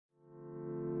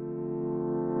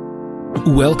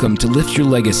Welcome to Lift Your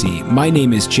Legacy. My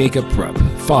name is Jacob Prupp,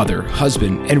 father,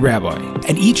 husband, and rabbi.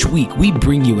 And each week we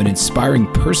bring you an inspiring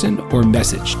person or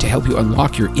message to help you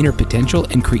unlock your inner potential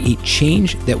and create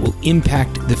change that will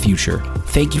impact the future.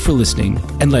 Thank you for listening,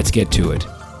 and let's get to it.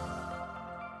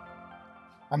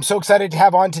 I'm so excited to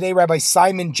have on today Rabbi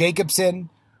Simon Jacobson,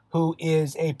 who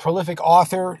is a prolific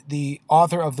author, the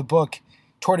author of the book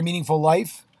Toward a Meaningful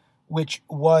Life, which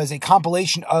was a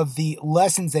compilation of the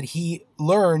lessons that he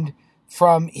learned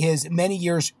from his many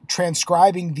years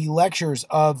transcribing the lectures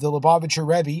of the Lubavitcher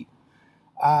Rebbe,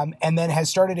 and then has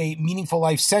started a Meaningful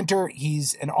Life Center.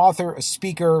 He's an author, a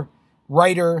speaker,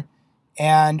 writer,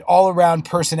 and all-around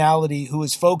personality who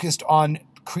is focused on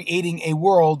creating a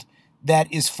world that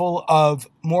is full of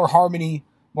more harmony,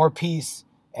 more peace,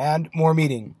 and more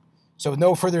meaning. So with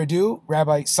no further ado,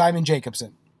 Rabbi Simon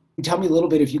Jacobson. Tell me a little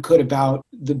bit, if you could, about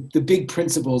the big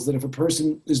principles that if a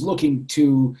person is looking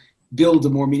to build a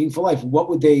more meaningful life, where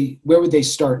would they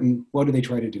start, and what do they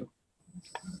try to do?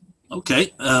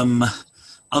 Okay.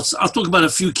 I'll talk about a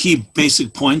few key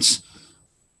basic points.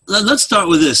 Let's start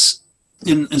with this.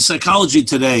 In psychology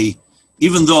today,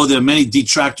 even though there are many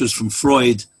detractors from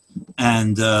Freud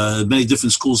and many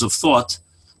different schools of thought,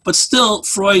 but still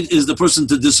Freud is the person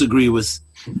to disagree with.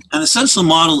 An essential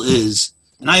model is,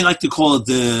 and I like to call it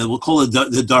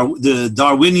the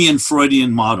Darwinian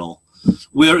Freudian model,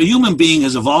 where a human being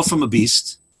has evolved from a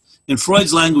beast. In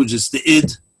Freud's language, it's the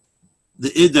id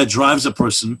that drives a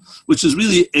person, which is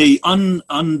really a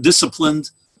undisciplined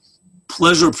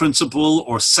pleasure principle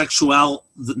or sexual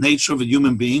nature of a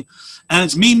human being, and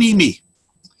it's me.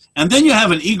 And then you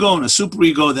have an ego and a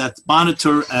superego that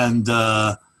monitor and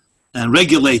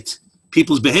regulate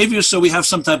people's behavior, so we have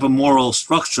some type of moral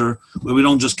structure where we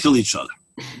don't just kill each other.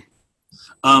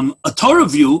 A Torah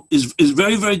view is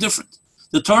very, very different.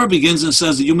 The Torah begins and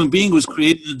says the human being was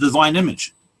created in the divine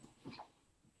image.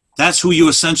 That's who you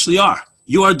essentially are.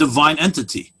 You are a divine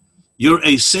entity. You're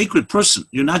a sacred person.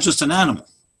 You're not just an animal.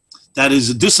 That is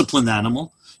a disciplined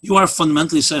animal. You are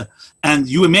fundamentally set. And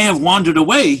you may have wandered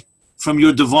away from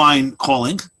your divine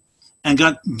calling and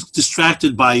got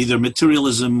distracted by either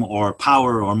materialism or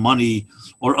power or money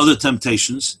or other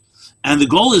temptations. And the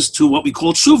goal is to what we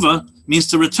call tshuva, means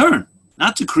to return,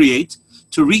 not to create,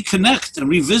 to reconnect and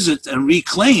revisit and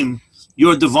reclaim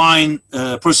your divine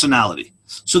personality.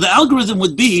 So the algorithm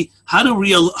would be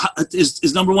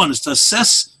is number one, is to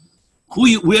assess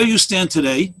where you stand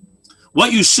today,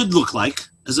 what you should look like,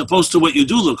 as opposed to what you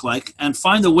do look like, and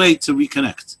find a way to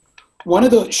reconnect. One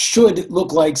of the should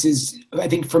look likes is, I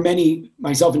think for many,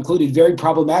 myself included, very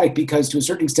problematic, because to a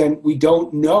certain extent we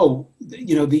don't know,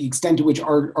 the extent to which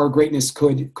our greatness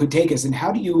could take us. And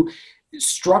how do you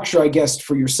structure, I guess,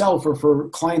 for yourself or for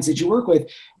clients that you work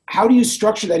with, how do you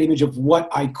structure that image of what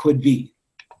I could be?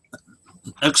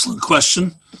 Excellent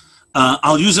question.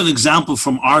 I'll use an example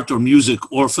from art or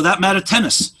music, or for that matter,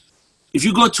 tennis. If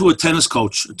you go to a tennis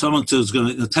coach,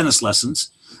 tennis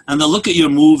lessons, and they'll look at your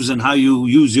moves and how you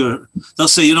use they'll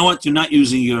say, you know what, you're not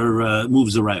using your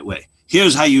moves the right way.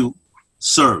 Here's how you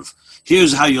serve.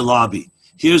 Here's how you lobby.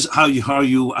 Here's how you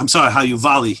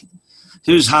volley.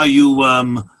 Here's how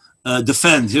you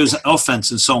defend. Here's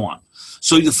offense, and so on.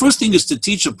 So the first thing is to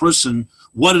teach a person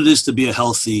what it is to be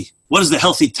what is the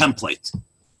healthy template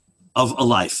of a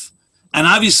life, and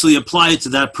obviously apply it to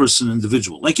that person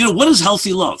individual. Like, what is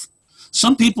healthy love?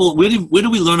 Some people, where do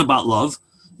we learn about love?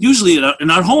 Usually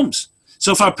in our homes.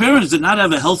 So if our parents did not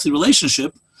have a healthy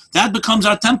relationship, that becomes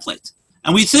our template.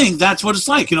 And we think that's what it's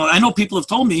like. I know people have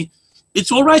told me,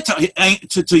 it's all right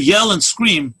to yell and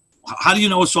scream. How do you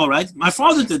know it's all right? My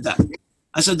father did that.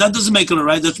 I said, that doesn't make it all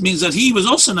right. That means that he was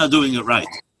also not doing it right.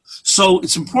 So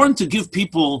it's important to give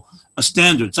people a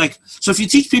standard. It's like, so if you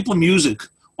teach people music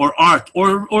or art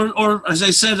or as I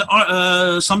said,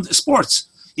 some sports,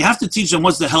 you have to teach them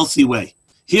what's the healthy way.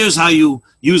 Here's how you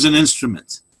use an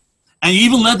instrument. And you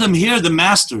even let them hear the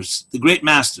masters, the great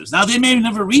masters. Now, they may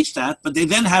never reach that, but they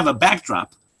then have a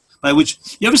backdrop by which,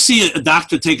 you ever see a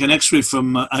doctor take an x-ray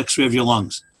from x-ray of your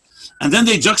lungs? And then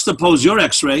they juxtapose your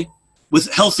x-ray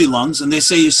with healthy lungs, and they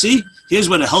say, you see, here's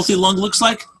what a healthy lung looks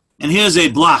like, and here's a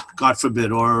block, God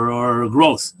forbid, or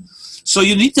growth. So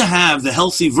you need to have the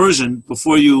healthy version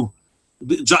before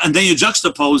and then you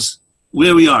juxtapose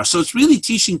where we are. So it's really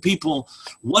teaching people,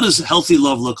 what does healthy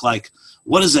love look like?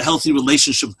 What is a healthy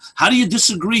relationship? How do you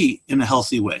disagree in a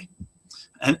healthy way?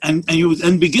 And you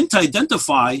begin to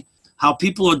identify how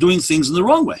people are doing things in the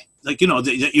wrong way. Like,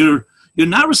 you're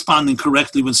not responding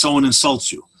correctly when someone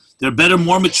insults you. There are better,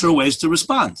 more mature ways to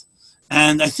respond.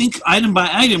 And I think item by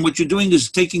item, what you're doing is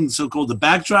taking so-called the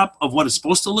backdrop of what it's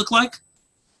supposed to look like,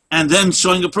 and then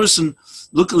showing a person,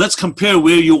 look, let's compare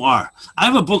where you are. I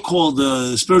have a book called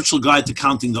The Spiritual Guide to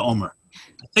Counting the Omer.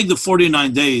 I take the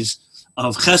 49 days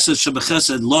of chesed,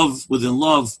 shebechesed, love within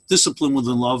love, discipline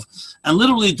within love, and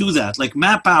literally do that, like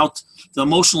map out the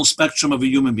emotional spectrum of a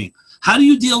human being. How do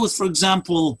you deal with, for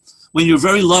example, when you're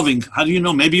very loving? How do you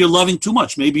know? Maybe you're loving too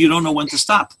much. Maybe you don't know when to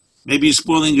stop. Maybe you're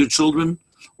spoiling your children,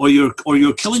 or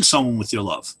you're killing someone with your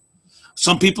love.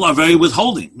 Some people are very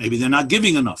withholding. Maybe they're not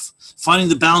giving enough. Finding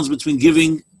the balance between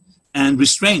giving and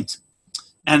restraint.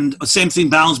 And the same thing,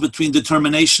 balance between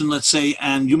determination, let's say,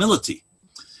 and humility.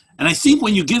 And I think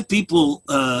when you give people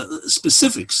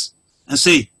specifics and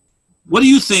say, what do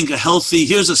you think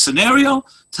here's a scenario,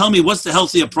 tell me what's the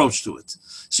healthy approach to it.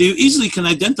 So you easily can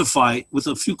identify with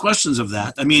a few questions of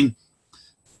that. I mean,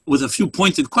 with a few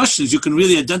pointed questions, you can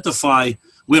really identify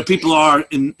where people are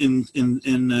in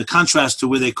contrast to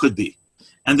where they could be.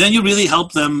 And then you really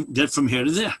help them get from here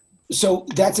to there. So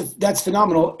that's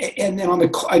phenomenal. And then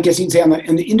I guess you can say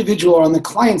on the individual or on the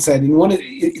client side, and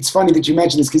it's funny that you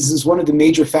mentioned this, because this is one of the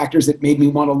major factors that made me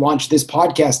want to launch this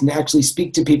podcast and actually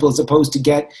speak to people as opposed to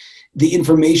get the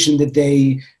information that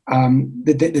they've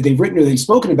written or they've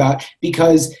spoken about,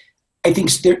 because I think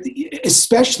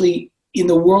especially in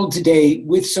the world today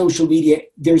with social media,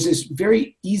 there's this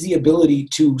very easy ability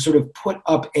to sort of put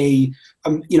up I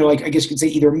guess you could say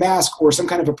either a mask or some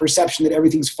kind of a perception that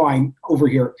everything's fine over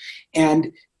here.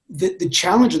 And the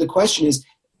challenge of the question is,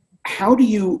 how do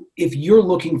you, if you're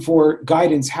looking for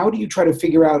guidance, how do you try to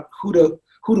figure out who to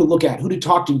look at, who to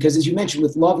talk to? Because as you mentioned,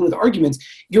 with love and with arguments,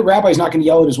 your rabbi's not going to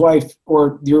yell at his wife,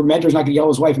 or your mentor's not going to yell at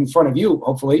his wife in front of you,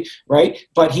 hopefully, right?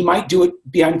 But he might do it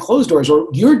behind closed doors, or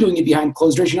you're doing it behind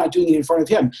closed doors, you're not doing it in front of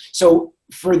him. So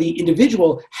for the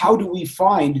individual, how do we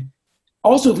find,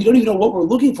 also if we don't even know what we're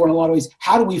looking for in a lot of ways,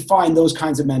 how do we find those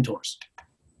kinds of mentors?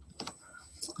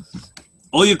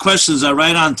 All your questions are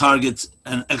right on target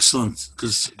and excellent,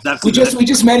 because we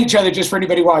just met each other, just for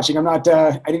anybody watching. I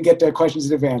didn't get the questions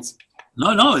in advance.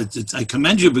 No, I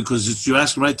commend you, because you're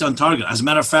asking right on target. As a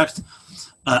matter of fact,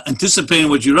 anticipating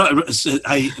what you wrote,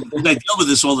 I deal with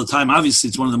this all the time. Obviously,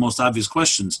 it's one of the most obvious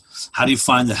questions. How do you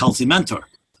find a healthy mentor?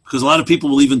 Because a lot of people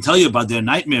will even tell you about their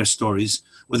nightmare stories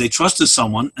where they trusted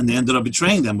someone and they ended up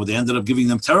betraying them, where they ended up giving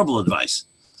them terrible advice.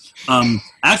 I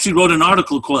actually wrote an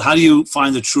article called How Do You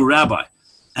Find a True Rabbi?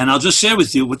 And I'll just share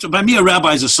with you, by me, a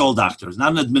rabbi is a soul doctor. He's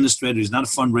not an administrator. He's not a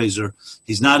fundraiser.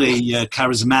 He's not a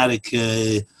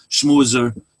charismatic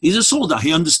schmoozer. He's a soul doctor.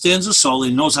 He understands the soul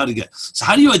and he knows how to get. So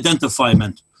how do you identify a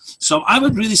mentor? So I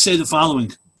would really say the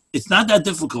following. It's not that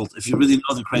difficult if you really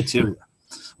know the criteria.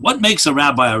 What makes a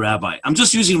rabbi a rabbi? I'm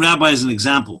just using rabbi as an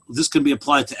example. This can be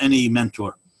applied to any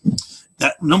mentor.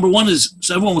 That number one is,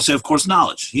 so everyone will say, of course,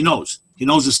 knowledge. He knows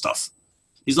his stuff.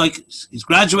 He's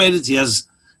graduated.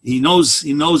 He knows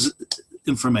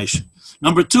information.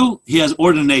 Number two, he has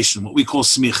ordination, what we call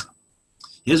smicha.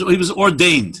 He was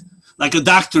ordained. Like a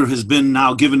doctor has been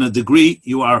now given a degree,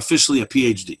 you are officially a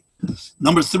PhD.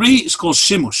 Number three is called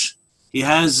shimush. He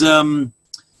has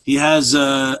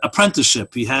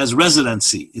apprenticeship. He has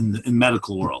residency in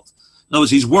medical world. In other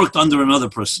words, he's worked under another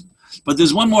person. But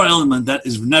there's one more element that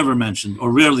is never mentioned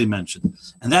or rarely mentioned,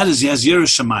 and that is he has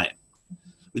yiras shamayim,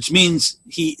 which means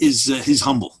he's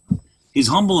humble. He's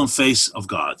humble in face of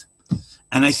God.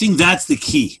 And I think that's the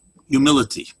key,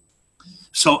 humility.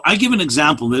 So I give an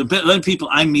example. There are people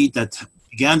I meet that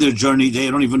began their journey.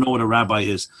 They don't even know what a rabbi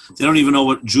is. They don't even know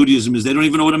what Judaism is. They don't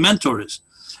even know what a mentor is.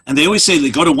 And they always say they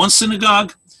go to one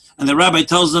synagogue and the rabbi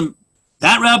tells them,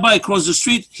 that rabbi across the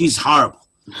street, he's horrible.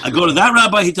 I go to that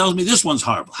rabbi, he tells me this one's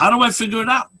horrible. How do I figure it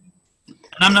out? And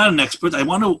I'm not an expert. I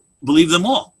want to believe them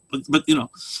all. But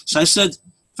so I said,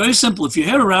 very simple. If you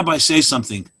hear a rabbi say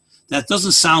something that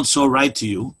doesn't sound so right to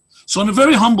you, so in a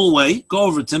very humble way, go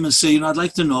over to him and say, I'd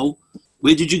like to know,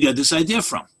 where did you get this idea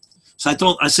from? So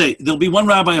I say, there'll be one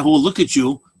rabbi who will look at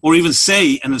you or even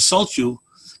say and insult you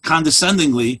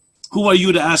condescendingly, who are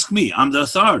you to ask me? I'm the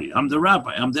authority. I'm the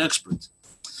rabbi. I'm the expert.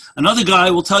 Another guy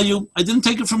will tell you, I didn't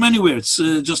take it from anywhere.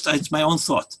 It's my own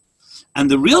thought. And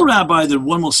the real rabbi, that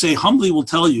one will say humbly, will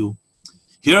tell you,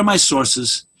 here are my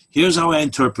sources. Here's how I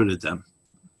interpreted them.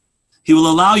 He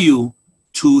will allow you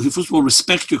he first of all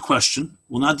respect your question,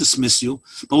 will not dismiss you,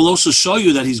 but will also show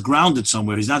you that he's grounded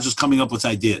somewhere. He's not just coming up with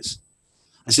ideas.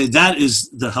 I say that is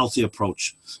the healthy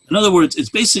approach. In other words, it's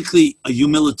basically a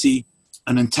humility,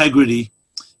 an integrity.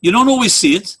 You don't always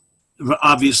see it,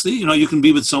 obviously. You can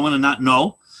be with someone and not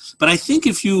know. But I think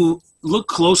if you look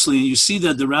closely and you see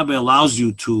that the rabbi allows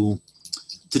you to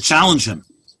challenge him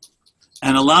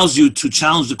and allows you to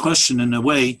challenge the question in a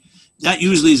way, that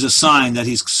usually is a sign that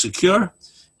he's secure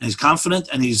and he's confident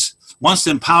and he wants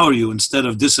to empower you instead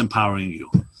of disempowering you.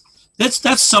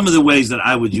 That's some of the ways that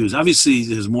I would use. Obviously,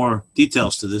 there's more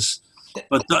details to this,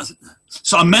 but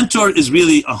so a mentor is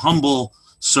really a humble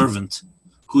servant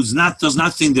who does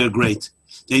not think they're great.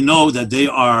 They know that they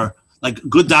are, like a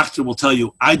good doctor will tell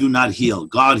you, I do not heal,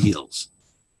 God heals.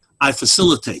 I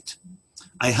facilitate.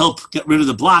 I help get rid of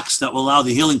the blocks that will allow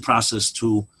the healing process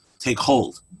to take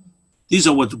hold. These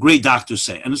are what great doctors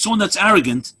say. And someone that's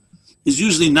arrogant is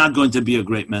usually not going to be a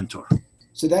great mentor.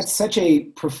 So that's such a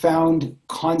profound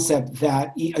concept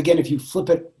that, again, if you flip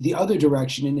it the other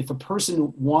direction, and if a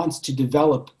person wants to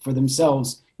develop for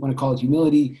themselves, you want to call it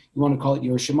humility, you want to call it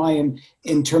Yiras Shamayim,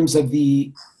 in terms of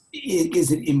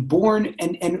is it inborn?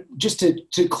 And just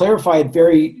to clarify it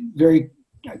very, very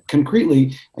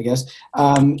concretely, I guess,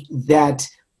 that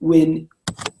when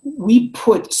we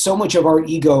put so much of our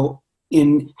ego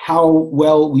in how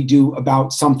well we do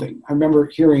about something. I remember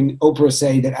hearing Oprah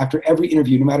say that after every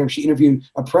interview, no matter if she interviewed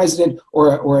a president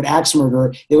or an axe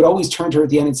murderer, they would always turn to her at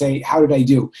the end and say, how did I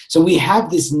do? So we have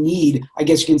this need, I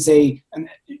guess you can say,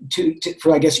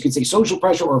 for I guess you could say social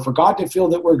pressure, or for God to feel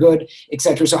that we're good,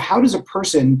 etc. So how does a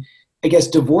person, I guess,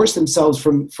 divorce themselves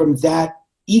from that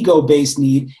ego-based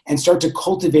need and start to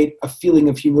cultivate a feeling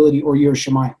of humility or Yiras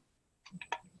Shamayim?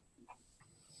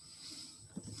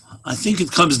 I think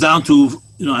it comes down to,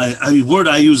 a word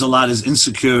I use a lot is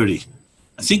insecurity.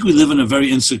 I think we live in a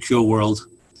very insecure world,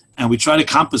 and we try to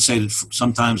compensate it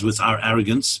sometimes with our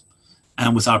arrogance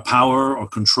and with our power or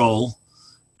control.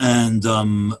 And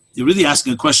you're really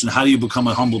asking a question, how do you become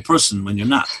a humble person when you're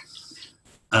not?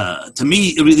 To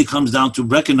me, it really comes down to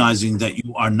recognizing that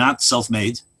you are not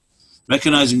self-made,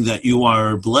 recognizing that you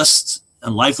are blessed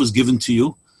and life was given to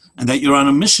you, and that you're on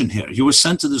a mission here. You were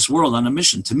sent to this world on a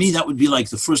mission. To me, that would be like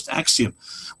the first axiom.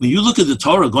 When you look at the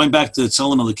Torah, going back to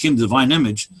Tzelem Elokim, the divine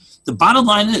image, the bottom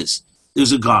line is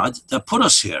there's a God that put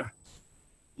us here.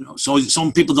 So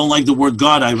some people don't like the word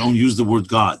God. I don't use the word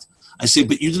God. I say,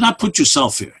 but you did not put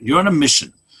yourself here. You're on a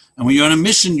mission. And when you're on a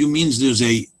mission, you means there's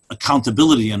a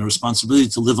accountability and a responsibility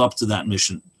to live up to that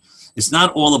mission. It's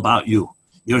not all about you.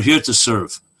 You're here to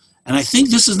serve. And I think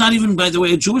this is not even, by the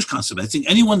way, a Jewish concept. I think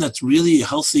anyone that's really a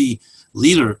healthy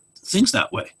leader thinks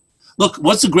that way. Look,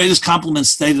 what's the greatest compliment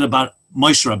stated about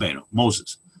Moshe Rabbeinu,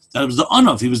 Moses? That it was the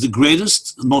Anav. He was the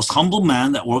greatest, most humble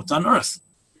man that worked on earth.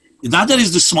 Not that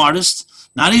he's the smartest,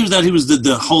 not even that he was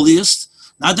the holiest,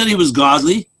 not that he was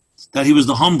godly, that he was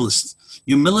the humblest.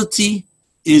 Humility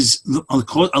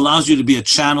allows you to be a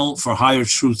channel for higher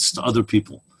truths to other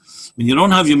people. When you don't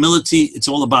have humility, it's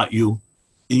all about you.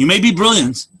 And you may be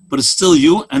brilliant, but it's still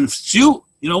you. And if it's you,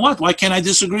 you know what? Why can't I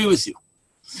disagree with you?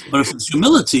 But if it's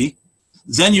humility,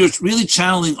 then you're really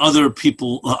channeling other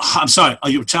people.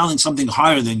 You're channeling something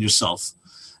higher than yourself.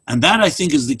 And that, I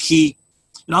think, is the key.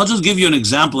 And I'll just give you an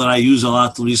example that I use a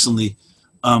lot recently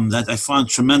that I found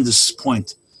tremendous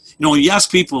point. When you ask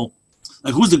people,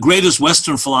 like, who's the greatest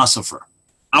Western philosopher?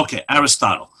 Okay,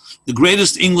 Aristotle. The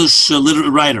greatest English literary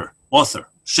writer, author,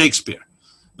 Shakespeare.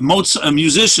 A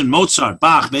musician, Mozart,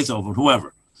 Bach, Beethoven,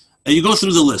 whoever. And you go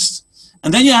through the list.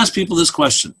 And then you ask people this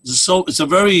question. So it's a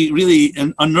very, really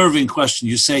unnerving question.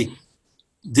 You say,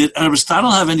 did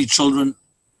Aristotle have any children?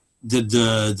 Did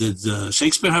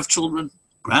Shakespeare have children?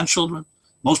 Grandchildren?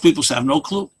 Most people say, I have no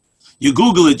clue. You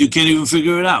Google it, you can't even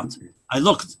figure it out. I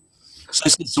looked. So I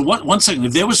said, so what? 1 second,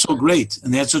 if they were so great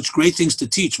and they had such great things to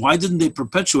teach, why didn't they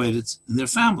perpetuate it in their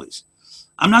families?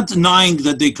 I'm not denying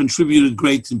that they contributed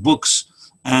great books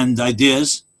and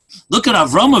ideas. Look at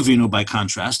Avram Avinu, by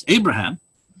contrast, Abraham.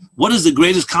 What is the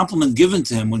greatest compliment given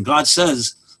to him when God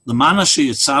says,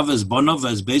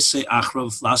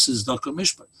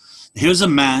 here's a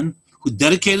man who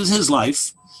dedicated his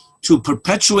life to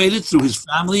perpetuate it through his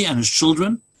family and his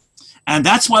children. And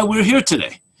that's why we're here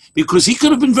today, because he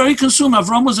could have been very consumed.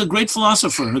 Avram was a great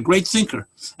philosopher and a great thinker.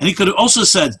 And he could have also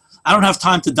said, I don't have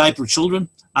time to diaper children.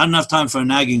 I don't have time for a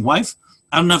nagging wife.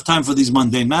 I don't have time for these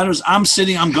mundane matters. I'm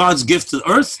God's gift to the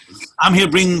earth. I'm here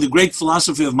bringing the great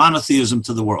philosophy of monotheism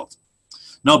to the world.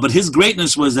 No, but his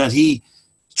greatness was that he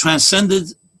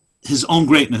transcended his own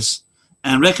greatness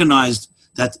and recognized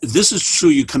that if this is true,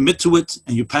 you commit to it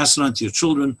and you pass it on to your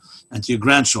children and to your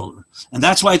grandchildren. And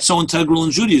that's why it's so integral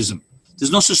in Judaism.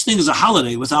 There's no such thing as a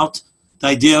holiday without the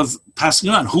idea of passing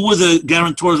it on. Who were the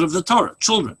guarantors of the Torah?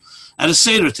 Children. At a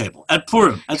Seder table, at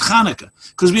Purim, at Hanukkah.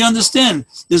 Because we understand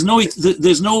there's no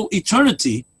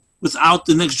eternity without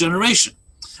the next generation.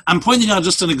 I'm pointing out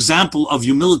just an example of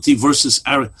humility versus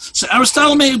arrogance. So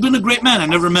Aristotle may have been a great man. I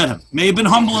never met him. May have been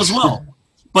humble as well.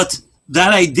 But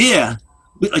that idea,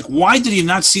 like, why did he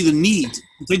not see the need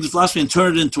to take the philosophy and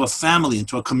turn it into a family,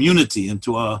 into a community,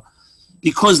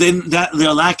 because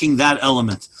they're lacking that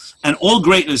element. And all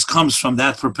greatness comes from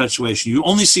that perpetuation. You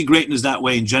only see greatness that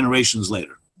way in generations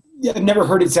later. Yeah, I've never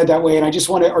heard it said that way, and I just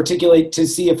want to articulate to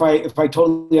see if I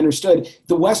totally understood.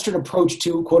 The Western approach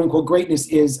to quote unquote greatness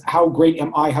is how great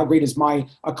am I? How great is my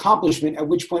accomplishment? At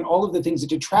which point, all of the things that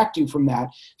detract you from that,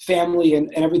 family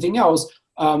and everything else,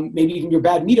 maybe even your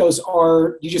bad mitos,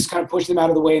 are you just kind of push them out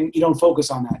of the way and you don't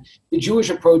focus on that. The Jewish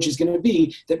approach is going to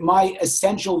be that my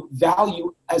essential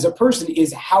value as a person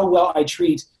is how well I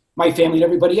treat my family and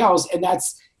everybody else, and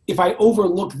that's. If I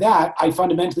overlook that, I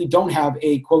fundamentally don't have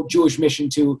a, quote, Jewish mission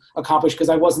to accomplish because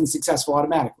I wasn't successful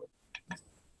automatically.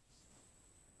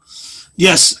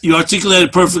 Yes, you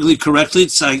articulated perfectly correctly.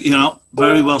 It's like,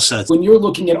 very well said. When you're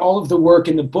looking at all of the work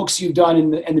and the books you've done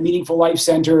and the Meaningful Life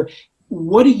Center,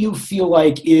 what do you feel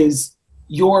like is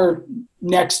your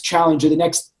next challenge or the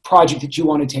next project that you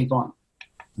want to take on?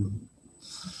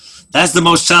 That's the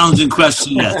most challenging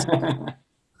question yet.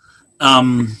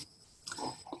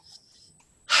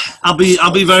 I'll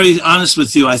be very honest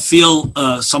with you. I feel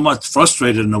somewhat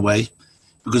frustrated in a way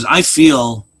because I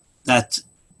feel that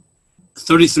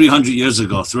 3,300 years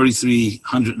ago,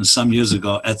 3,300 and some years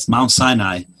ago at Mount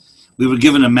Sinai, we were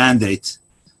given a mandate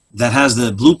that has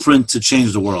the blueprint to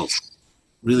change the world.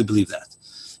 Really believe that.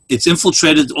 It's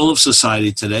infiltrated all of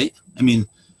society today. I mean,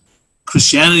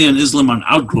 Christianity and Islam are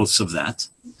outgrowths of that.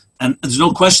 And there's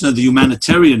no question that the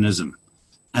humanitarianism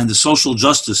and the social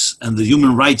justice and the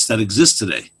human rights that exist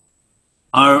today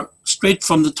are straight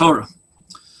from the Torah.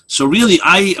 So really,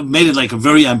 I made it like a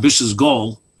very ambitious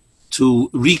goal to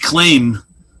reclaim,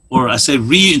 or I say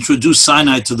reintroduce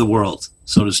Sinai to the world,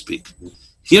 so to speak.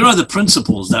 Here are the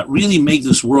principles that really make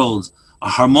this world a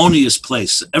harmonious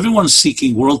place. Everyone's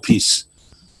seeking world peace,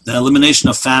 the elimination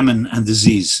of famine and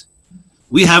disease.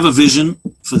 We have a vision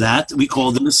for that. We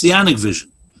call the Messianic vision.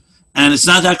 And it's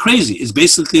not that crazy. It's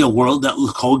basically a world that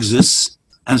coexists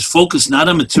and is focused not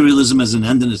on materialism as an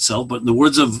end in itself, but in the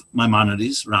words of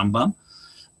Maimonides, Rambam,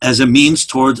 as a means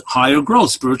toward higher growth,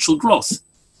 spiritual growth.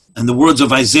 And the words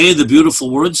of Isaiah, the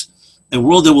beautiful words, a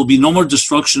world there will be no more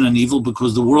destruction and evil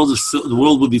because the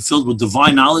world will be filled with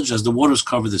divine knowledge as the waters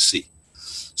cover the sea.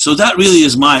 So that really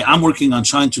is I'm working on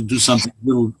trying to do something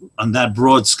little on that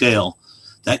broad scale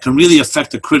that can really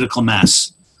affect a critical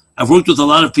mass. I've worked with a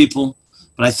lot of people,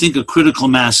 but I think a critical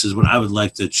mass is what I would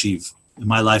like to achieve in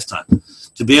my lifetime,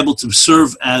 to be able to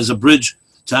serve as a bridge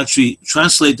to actually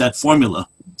translate that formula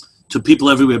to people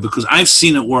everywhere, because I've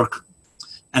seen it work.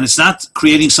 And it's not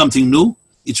creating something new.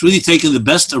 It's really taking the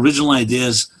best original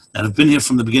ideas that have been here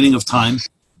from the beginning of time,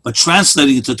 but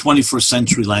translating it to 21st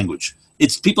century language.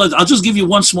 It's people. I'll just give you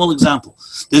one small example.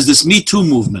 There's this Me Too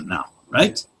movement now,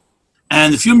 right?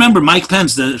 And if you remember Mike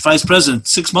Pence, the vice president,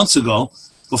 6 months ago,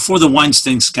 before the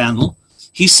Weinstein scandal,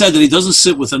 he said that he doesn't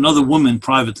sit with another woman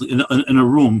privately in a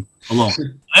room alone.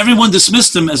 Everyone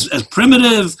dismissed him as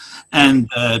primitive and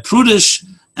prudish,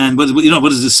 and what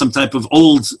is this, some type of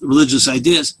old religious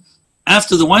ideas.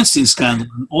 After the Weinstein scandal,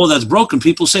 all that's broken,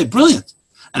 people say, brilliant.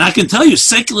 And I can tell you,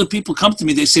 secular people come to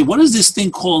me, they say, what is this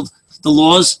thing called the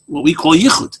laws, what we call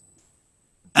yichud?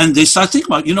 And they start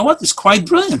thinking about, you know what, it's quite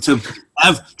brilliant to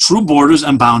have true borders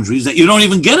and boundaries that you don't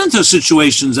even get into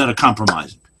situations that are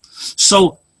compromising.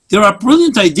 So there are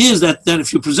brilliant ideas that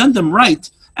if you present them right,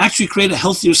 actually create a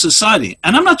healthier society.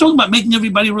 And I'm not talking about making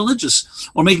everybody religious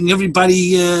or making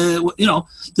everybody,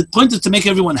 the point is to make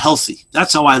everyone healthy.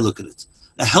 That's how I look at it.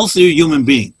 A healthier human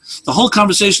being. The whole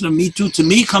conversation of Me Too to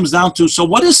me comes down to, so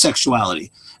what is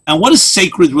sexuality? And what is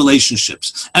sacred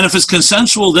relationships? And if it's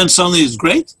consensual, then suddenly it's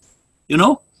great.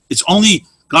 It's only,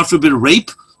 God forbid,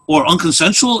 rape or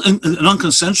unconsensual, and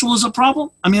unconsensual is a problem.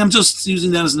 I mean, I'm just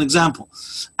using that as an example.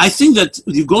 I think that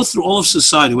you go through all of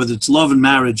society, whether it's love and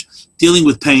marriage, dealing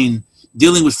with pain,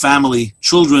 dealing with family,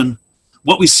 children,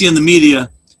 what we see in the media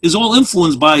is all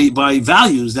influenced by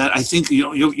values that I think,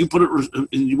 you put it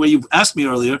in the way you asked me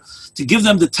earlier, to give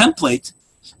them the template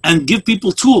and give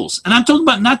people tools. And I'm talking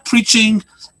about not preaching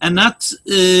and not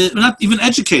even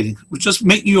educating, but just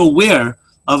making you aware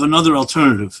of another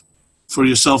alternative for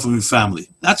yourself and your family.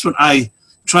 That's what I'm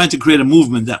trying to create, a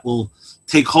movement that will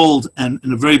take hold and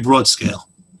in a very broad scale.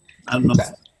 I don't know.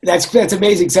 That's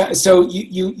amazing. So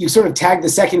you sort of tagged the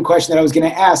second question that I was going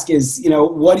to ask is,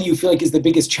 what do you feel like is the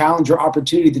biggest challenge or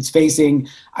opportunity that's facing,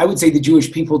 I would say, the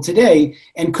Jewish people today?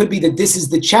 And could be that this is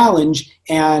the challenge,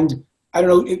 and I don't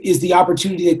know, is the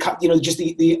opportunity to, just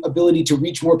the ability to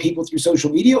reach more people through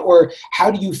social media? Or how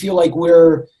do you feel like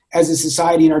we're, as a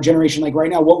society in our generation, like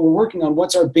right now, what we're working on,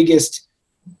 what's our biggest,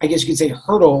 I guess you could say,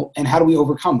 hurdle, and how do we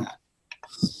overcome that?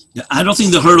 Yeah, I don't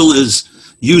think the hurdle is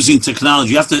using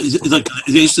technology. You have to, like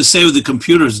they used to say with the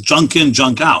computers, junk in,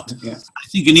 junk out. Yeah. I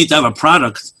think you need to have a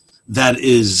product that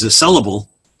is sellable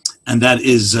and that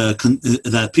is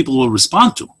that people will respond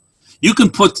to. You can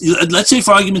put, let's say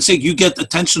for argument's sake, you get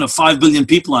attention of 5 billion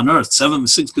people on Earth,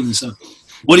 6 billion.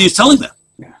 What are you telling them?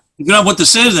 Yeah. You don't have what to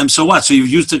say to them, so what? So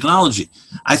you've used technology.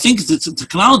 I think that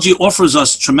technology offers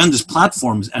us tremendous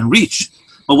platforms and reach,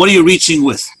 but what are you reaching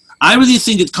with? I really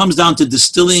think it comes down to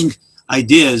distilling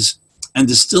ideas and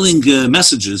distilling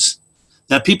messages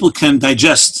that people can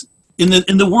digest.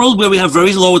 In the world where we have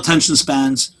very low attention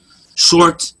spans,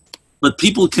 short, but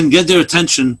people can get their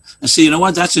attention and say, you know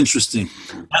what, that's interesting.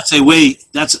 That's a way,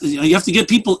 you have to get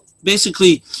people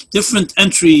basically different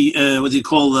entry,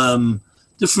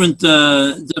 different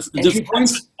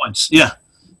entrance points. Yeah,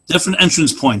 different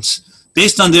entrance points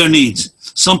based on their needs.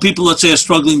 Some people, let's say, are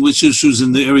struggling with issues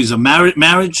in the areas of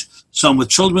marriage, some with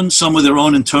children, some with their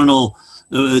own internal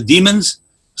demons,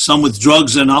 some with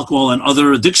drugs and alcohol and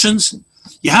other addictions.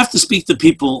 You have to speak to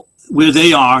people where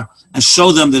they are and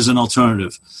show them there's an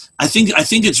alternative. I think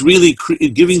it's really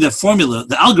giving the formula,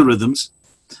 the algorithms,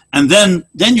 and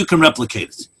then you can replicate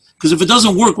it. Because if it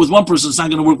doesn't work with one person, it's not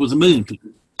going to work with a million people.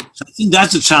 So I think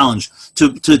that's a challenge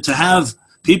to have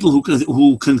people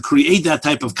who can create that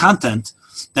type of content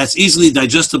that's easily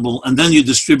digestible, and then you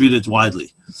distribute it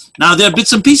widely. Now there are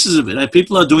bits and pieces of it.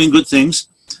 People are doing good things,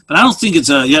 but I don't think it's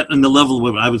yet in the level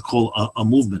where I would call a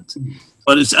movement.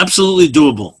 But it's absolutely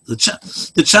doable.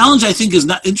 The challenge, I think, is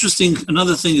not interesting.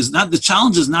 Another thing is not the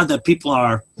challenge is not that people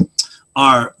are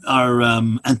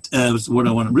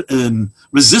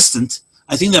resistant.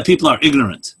 I think that people are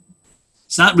ignorant.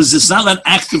 It's not an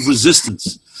active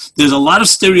resistance. There's a lot of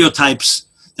stereotypes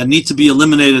that need to be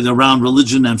eliminated around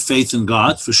religion and faith in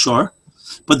God, for sure.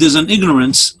 But there's an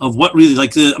ignorance of what really,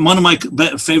 one of my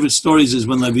favorite stories is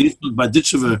when Levi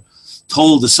Berditchever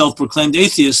told the self-proclaimed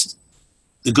atheist,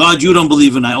 the God you don't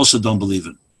believe in, I also don't believe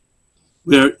in.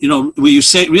 Where you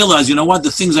realize, you know what,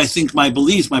 the things I think, my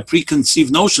beliefs, my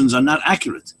preconceived notions are not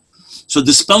accurate. So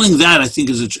dispelling that, I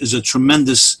think, is a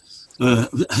tremendous,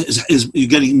 you're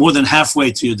getting more than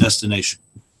halfway to your destination.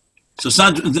 So it's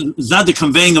not the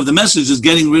conveying of the message, it's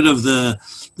getting rid of the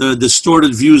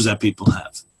distorted views that people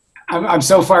have. I'm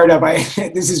so fired up.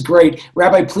 This is great.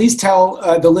 Rabbi, please tell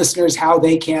the listeners how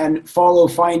they can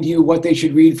find you, what they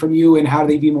should read from you, and how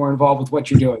they be more involved with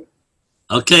what you're doing.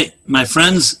 Okay, my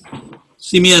friends,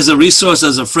 see me as a resource,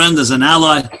 as a friend, as an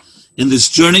ally in this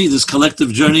journey, this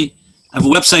collective journey. I have a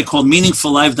website called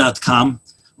meaningfullife.com,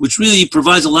 which really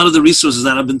provides a lot of the resources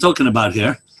that I've been talking about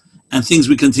here, and things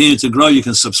we continue to grow. You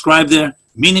can subscribe there,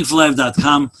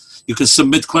 meaningfullife.com. You can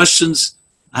submit questions.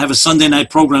 I have a Sunday night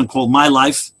program called My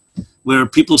Life, where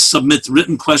people submit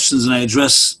written questions and I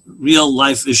address real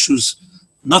life issues.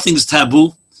 Nothing's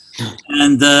taboo.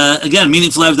 And again,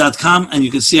 meaningfullife.com, and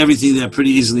you can see everything there pretty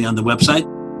easily on the website.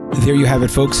 There you have it,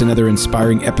 folks, another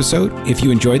inspiring episode. If you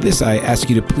enjoyed this, I ask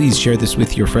you to please share this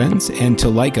with your friends and to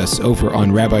like us over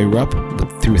on Rabbi Rupp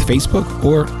through Facebook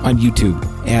or on YouTube.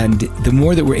 And the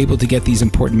more that we're able to get these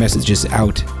important messages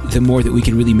out, the more that we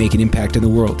can really make an impact in the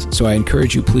world. So I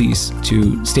encourage you, please,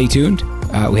 to stay tuned.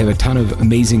 We have a ton of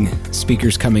amazing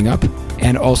speakers coming up,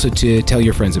 and also to tell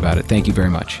your friends about it. Thank you very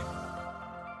much.